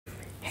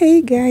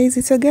Hey guys,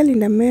 it's your girl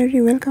Linda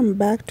Mary. Welcome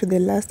back to the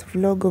last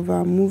vlog of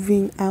our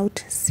moving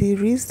out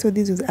series. So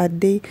this was a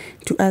day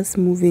to us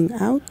moving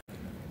out.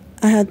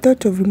 I had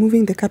thought of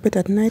removing the carpet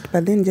at night,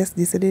 but then just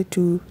decided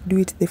to do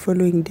it the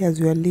following day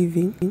as we are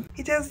leaving.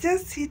 It has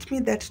just hit me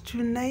that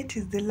tonight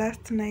is the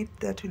last night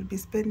that we'll be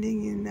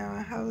spending in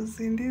our house,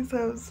 in this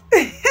house.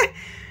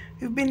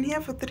 We've been here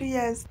for 3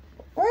 years.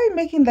 Why are you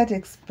making that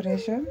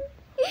expression?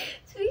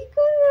 It's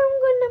because I'm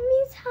gonna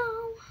miss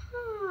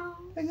our house.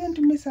 We're going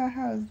to miss our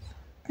house.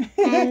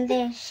 And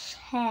the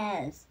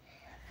shells.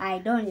 I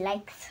don't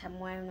like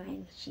someone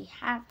when she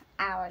has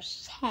our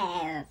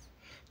shells.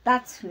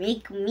 That's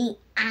make me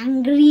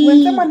angry.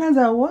 When someone has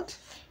a what?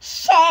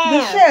 Shells.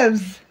 The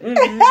shelves.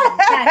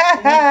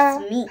 That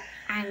makes me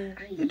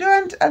angry. You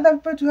don't want other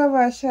people to have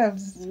our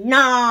shelves?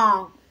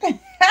 No.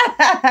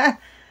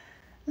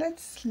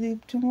 Let's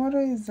sleep. Tomorrow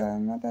is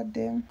another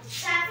day.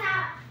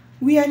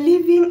 We are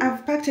leaving.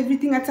 I've packed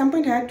everything. At some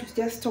point I had to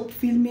just stop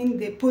filming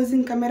the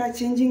posing camera,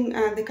 changing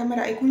the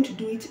camera. I couldn't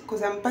do it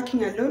because I'm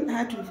packing alone. I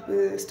had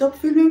to stop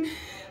filming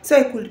so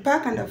I could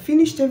pack, and I've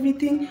finished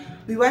everything.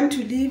 We want to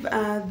leave.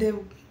 The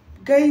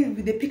guy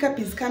with the pickup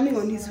is coming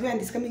on his way,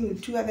 and he's coming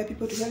with 2 other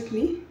people to help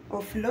me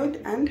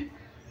offload and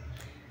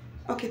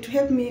to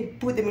help me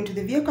put them into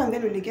the vehicle, and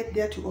then when we get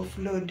there to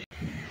offload.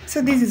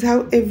 So this is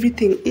how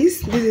everything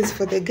is. This is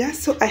for the gas.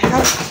 So I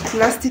have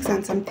plastics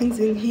and some things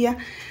in here.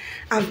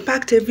 I've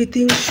packed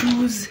everything,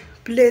 shoes,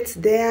 plates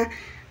there.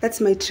 That's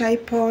my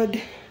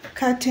tripod,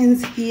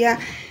 curtains here,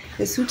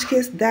 the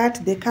suitcase,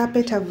 the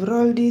carpet, I've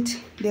rolled it.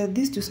 There are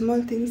these 2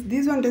 small things.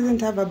 This one doesn't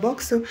have a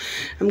box, so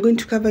I'm going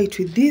to cover it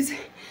with this.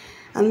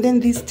 And then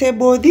this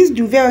table, this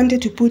duvet, I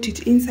wanted to put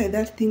it inside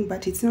that thing,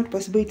 but it's not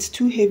possible. It's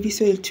too heavy,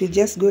 so it will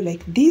just go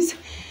like this.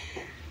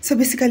 So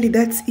basically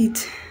that's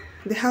it.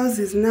 The house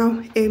is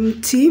now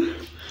empty.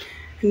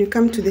 When you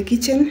come to the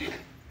kitchen,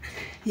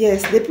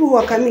 yes, the people who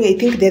are coming, I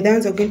think they're the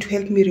ones who are going to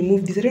help me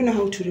remove this. I don't know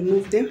how to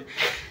remove them,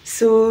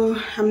 so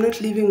I'm not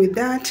living with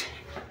that.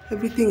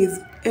 Everything is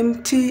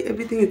empty.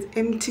 Everything is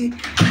empty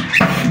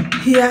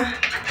here.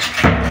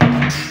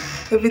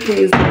 Everything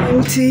is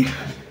empty,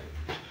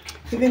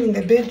 even in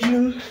the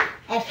bedroom,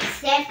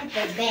 Except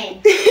the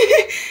bed.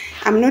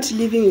 I'm not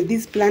living with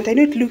this plant. I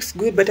know it looks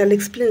good, but I'll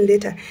explain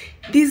later.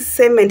 This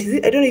cement,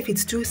 I don't know if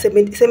it's too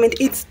cement.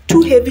 It's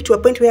too heavy to a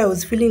point where I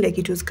was feeling like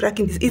it was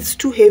cracking. It's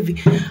too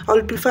heavy. I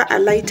would prefer a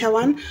lighter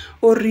one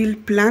or real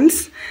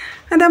plants.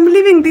 And I'm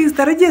leaving this.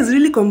 Taraji has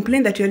really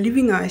complained that you're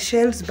leaving our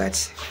shelves,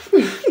 but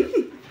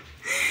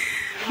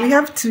we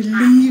have to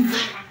leave.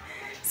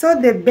 So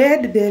the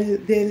bed,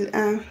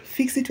 they'll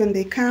fix it when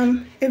they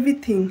come.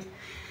 Everything.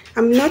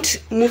 I'm not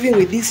moving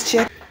with this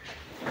chair.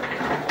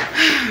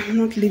 I'm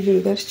not leaving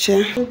with that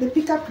chair. So the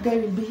pickup guy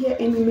will be here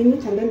any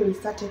minute, and then we'll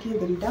start taking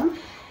them down.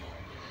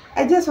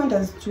 I just want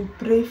us to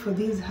pray for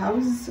this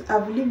house.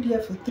 I've lived here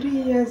for 3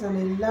 years and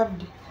I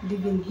loved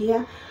living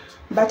here.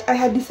 But I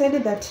had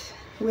decided that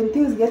when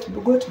things got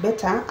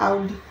better, I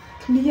would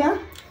clear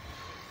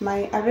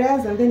my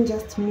arrears and then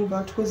just move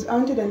out, because I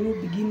wanted a new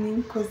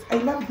beginning. Because I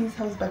love this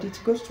house, but it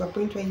got to a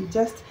point where it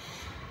just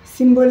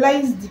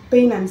symbolized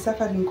pain and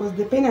suffering, because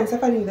the pain and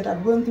suffering that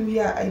I've gone through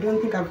here, I don't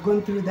think I've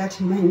gone through that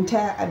in my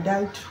entire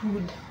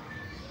adulthood.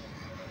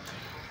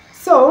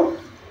 So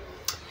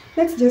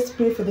let's just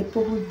pray for the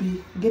people who will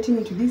be getting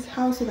into this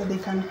house, so that they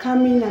can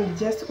come in and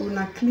just on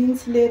a clean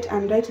slate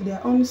and write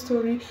their own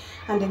story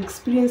and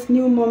experience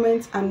new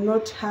moments and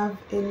not have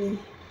any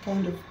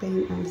kind of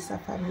pain and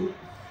suffering.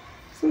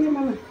 See,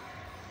 Mama?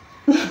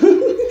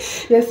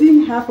 You're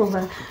seeing half of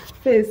her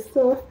face,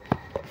 so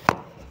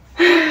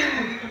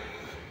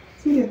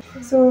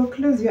so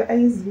close your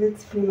eyes.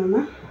 Let's pray,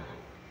 Mama.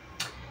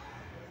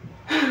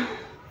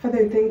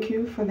 Father, we thank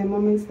you for the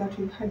moments that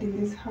we've had in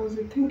this house.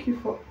 We thank you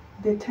for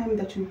the time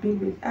that you've been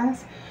with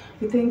us.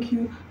 We thank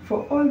you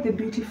for all the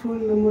beautiful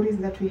memories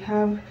that we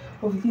have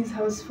of this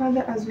house.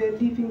 Father, as we are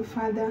leaving,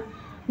 Father,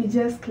 we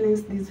just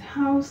cleanse this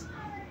house.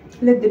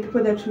 Let the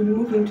people that will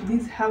move into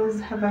this house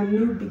have a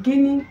new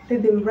beginning.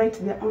 Let them write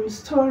their own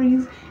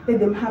stories. Let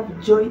them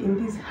have joy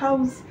in this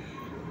house.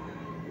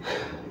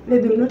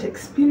 Let them not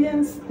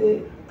experience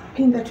the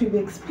pain that we've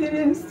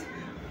experienced.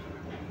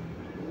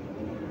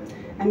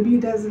 And be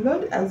with us,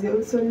 Lord, as we're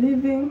also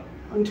living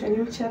onto a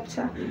new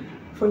chapter.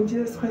 For in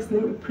Jesus Christ's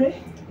name we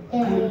pray.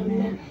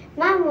 Amen.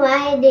 Mom,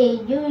 why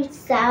did you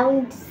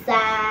sound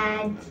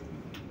sad?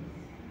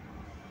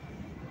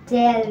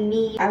 Tell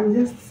me. I'm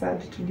just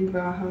sad to leave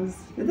our house.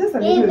 Just a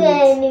little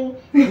bit.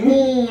 Even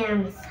me,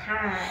 I'm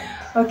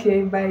sad.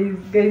 Okay, bye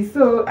guys.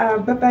 So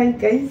bye bye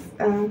guys.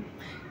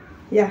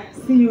 Yeah,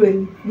 see you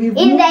when we move.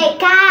 In the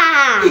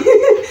car.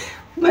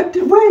 But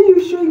why are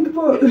you showing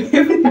people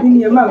everything in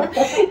your mouth?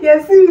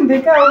 Yeah, see you in the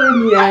car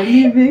when we are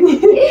leaving.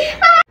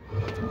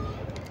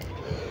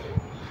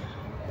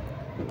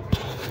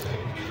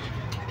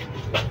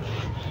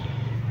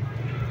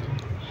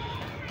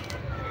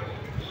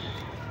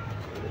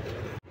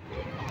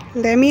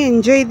 Let me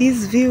enjoy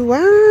this view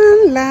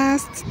one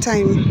last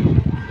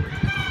time.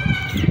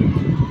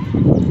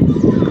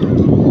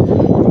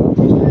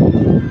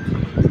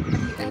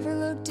 Ever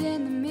looked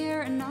in the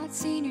mirror and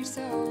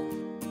yourself,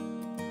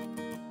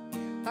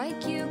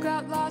 like you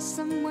got lost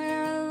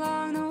somewhere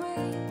along the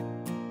way.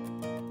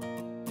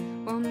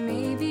 Well,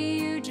 maybe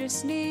you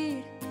just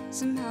need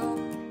some help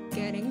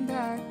getting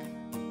back,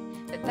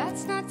 but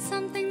that's not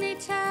something they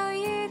tell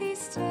you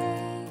these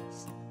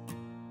days.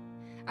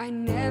 I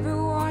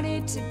never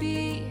wanted to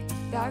be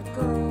that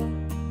girl,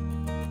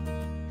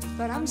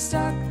 but I'm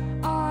stuck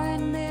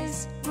on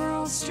this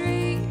rural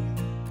street.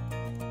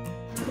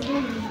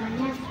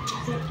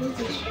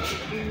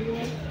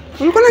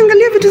 Ulikuwa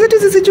unaangalia vitu zetu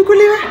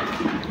zisichukuliwe?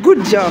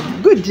 Good job,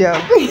 good job.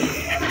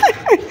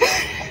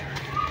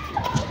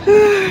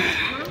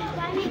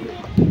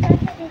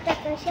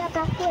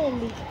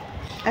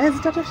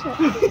 Zitatosha.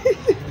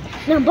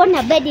 Na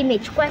mbona bed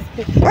imechukua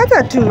space?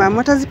 Hata tu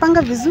mama,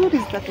 utazipanga vizuri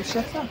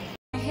zitatosha sawa.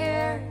 My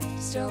hair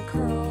still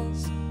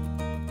curls,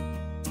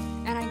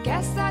 and I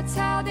guess that's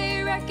how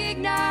they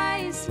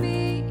recognize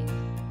me.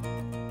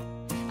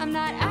 I'm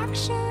not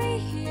actually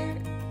here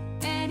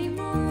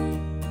anymore.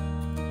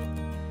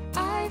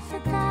 I've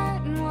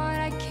forgotten what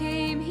I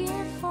came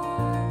here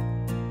for.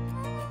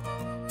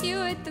 You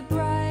with the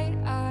bright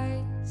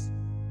eyes,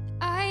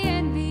 I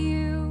envy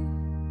you.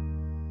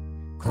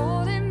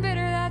 Cold and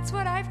bitter, that's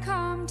what I've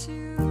come to.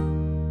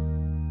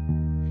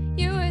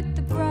 You with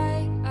the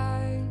bright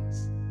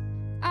eyes,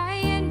 I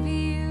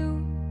envy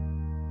you.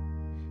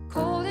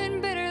 Cold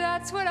and bitter,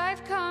 that's what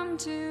I've come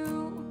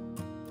to.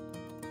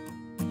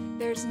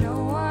 There's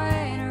no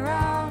one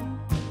around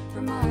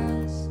for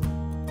miles.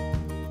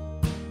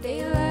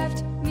 They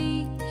left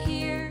me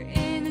here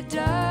in the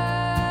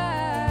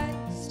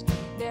dust.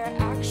 They're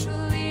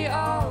actually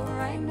all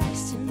right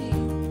next to me,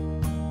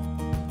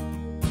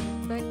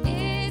 but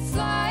it's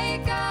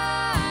like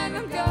I'm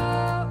a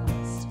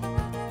ghost.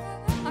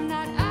 I'm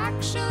not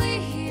actually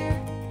here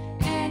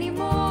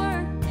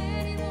anymore.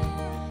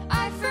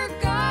 I've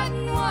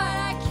forgotten what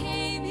I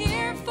came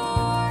here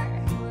for.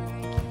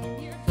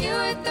 You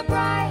with the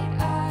bright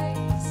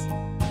eyes,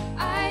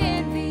 I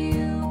envy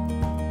you.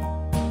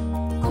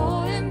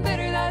 Cold and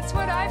bitter, that's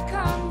what I've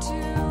come to.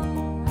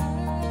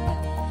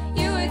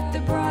 You with the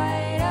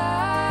bright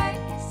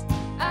eyes,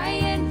 I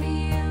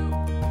envy you.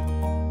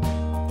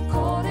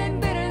 Cold and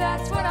bitter,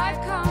 that's what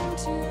I've come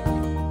to.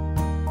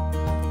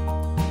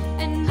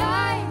 And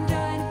I'm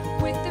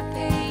done with the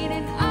pain,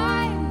 and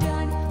I'm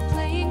done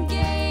playing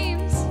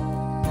games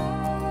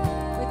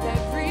with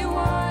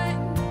everyone.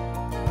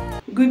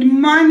 Good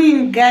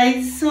morning,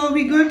 guys. So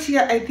we got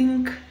here, I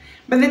think,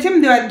 by the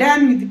time they were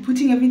done with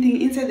putting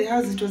everything inside the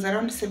house, it was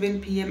around 7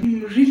 p.m.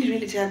 I'm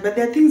really tired, but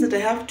there are things that I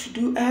have to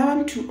do. I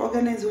want to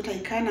organize what I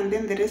can, and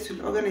then the rest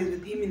will organize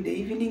with him in the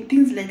evening.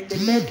 Things like the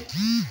bed.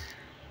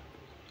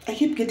 I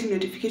keep getting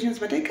notifications,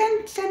 but I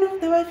can't turn off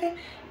the Wi-Fi.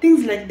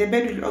 Things like the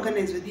bed will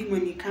organize with him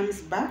when he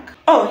comes back.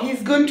 Oh,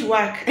 he's going to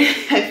work.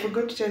 I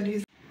forgot to tell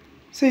you.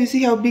 So you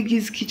see how big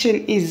his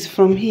kitchen is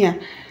from here.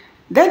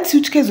 That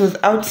suitcase was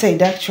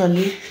outside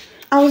actually.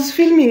 I was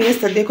filming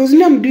yesterday because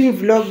now I'm doing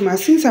vlogmas.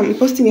 Since I'm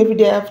posting every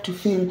day, I have to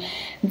film.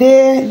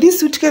 This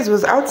suitcase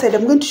was outside.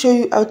 I'm going to show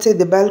you outside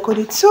the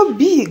balcony. It's so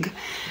big,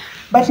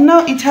 but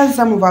now it has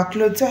some of our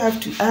clothes. So I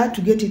had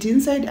to get it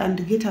inside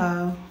and get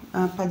our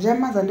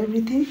pajamas and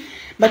everything.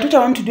 But what I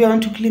want to do, I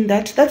want to clean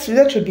that. That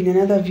will be in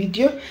another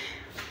video.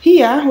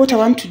 Here, what I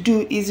want to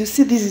do is, you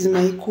see, this is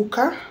my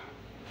cooker,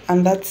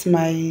 and that's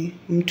my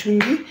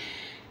mtungi.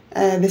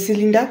 The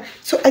cylinder.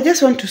 So I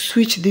just want to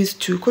switch these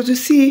two, because you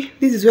see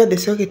this is where the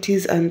socket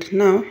is, and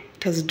now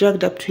it has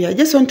dragged up to here. I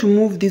just want to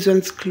move these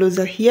ones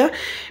closer here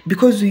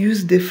because we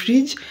use the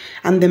fridge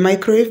and the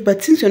microwave,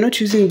 but since we're not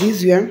using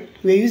this one,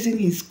 we're using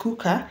his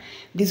cooker.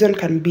 This one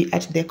can be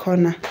at the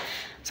corner.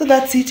 So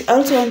that's it. I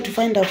also want to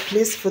find a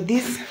place for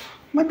this.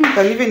 Maybe we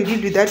can even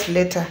deal with that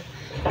later.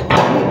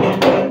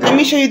 Let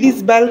me show you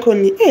this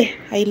balcony. Hey,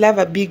 I love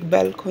a big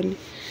balcony.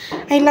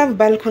 I love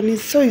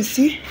balconies. So you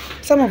see,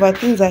 some of our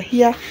things are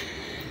here.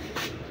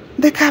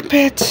 The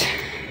carpet,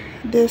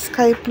 the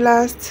sky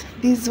plast.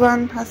 This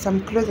one has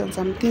some clothes and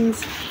some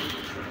things.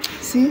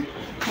 See,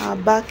 our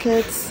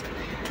buckets.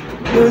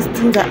 Those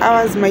things are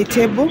ours. My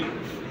table.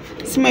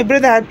 See, my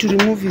brother had to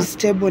remove his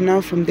table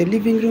now from the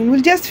living room.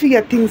 We'll just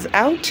figure things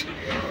out.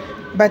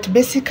 But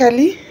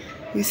basically,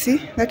 you see,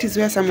 that is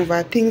where some of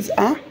our things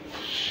are.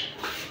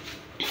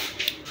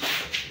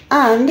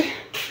 And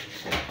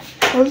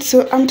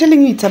also, I'm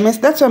telling you, it's a mess.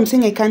 That's why I'm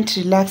saying I can't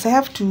relax. I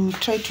have to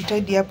try to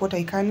tidy up what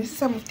I can. You see,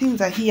 some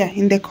things are here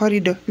in the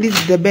corridor. This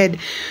is the bed.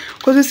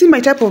 Because you see,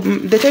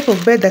 the type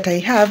of bed that I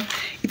have,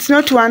 it's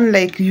not one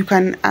like you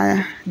can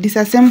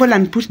disassemble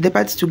and put the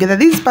parts together.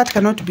 This part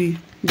cannot be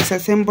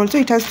disassembled, so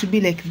it has to be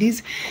like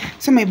this.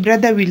 So my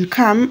brother will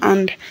come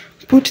and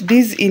put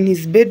this in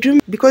his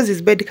bedroom, because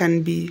his bed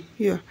can be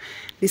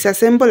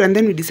disassemble, and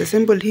then we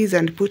disassemble his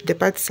and put the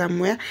parts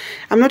somewhere.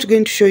 I'm not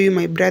going to show you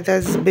my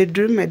brother's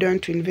bedroom. I don't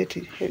want to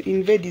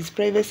invade his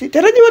privacy.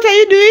 Taraji, what are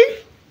you doing?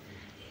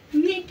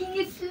 Making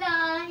a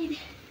slide.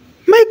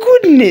 My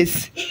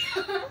goodness.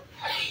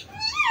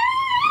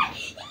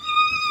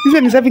 This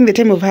one is having the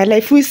time of her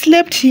life. We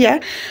slept here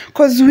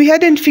because we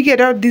hadn't figured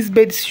out this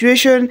bed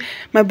situation.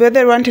 My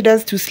brother wanted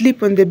us to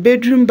sleep on the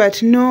bedroom,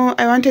 but no,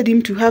 I wanted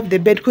him to have the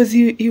bed because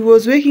he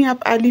was waking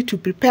up early to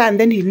prepare, and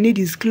then he'll need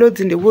his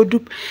clothes in the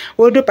wardrobe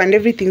and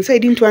everything. So I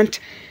didn't want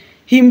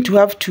him to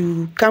have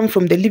to come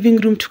from the living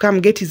room to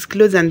come get his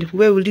clothes, and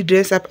where will he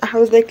dress up? I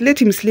was like,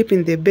 let him sleep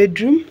in the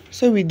bedroom.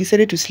 So we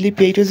decided to sleep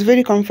here. It was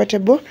very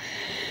comfortable.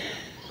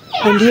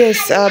 And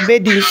yes,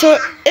 bedding. So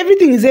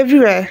everything is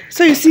everywhere.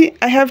 So you see,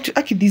 I have to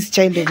actually this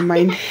child of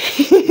mine.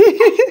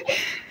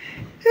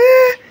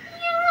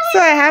 So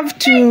I have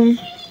to,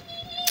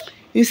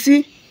 you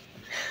see,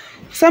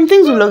 some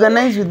things will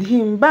organize with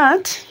him,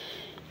 but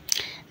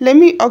let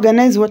me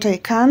organize what I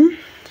can.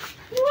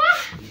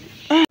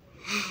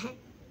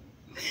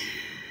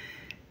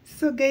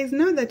 So guys,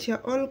 now that you're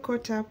all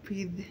caught up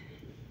with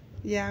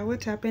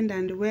what happened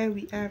and where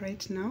we are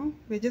right now,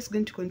 we're just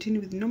going to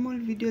continue with normal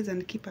videos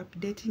and keep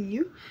updating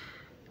you.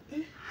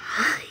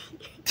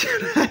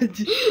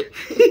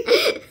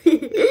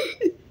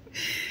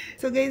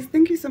 So guys,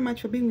 thank you so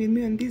much for being with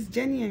me on this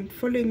journey and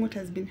following what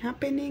has been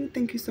happening.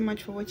 Thank you so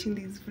much for watching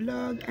this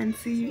vlog, and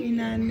see you in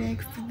our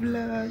next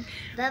vlog.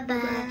 Bye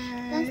bye.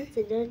 First,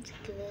 don't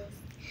close.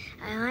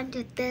 I want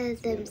to tell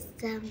them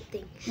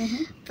something.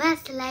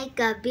 First, like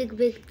a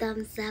big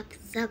thumbs up,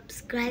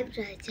 subscribe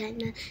to our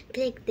channel,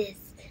 click this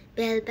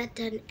bell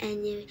button,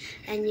 and you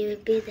will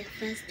be the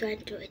first one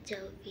to watch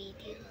our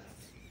videos.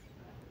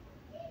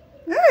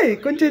 Hey,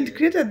 content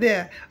creator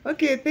there.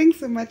 Okay, thanks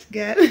so much,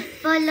 girl.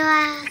 Follow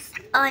us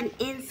on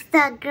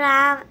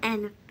Instagram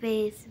and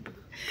Facebook.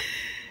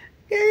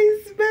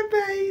 Guys, bye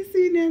bye.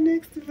 See you in our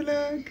next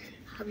vlog.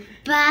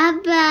 Bye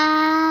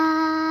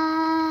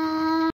bye.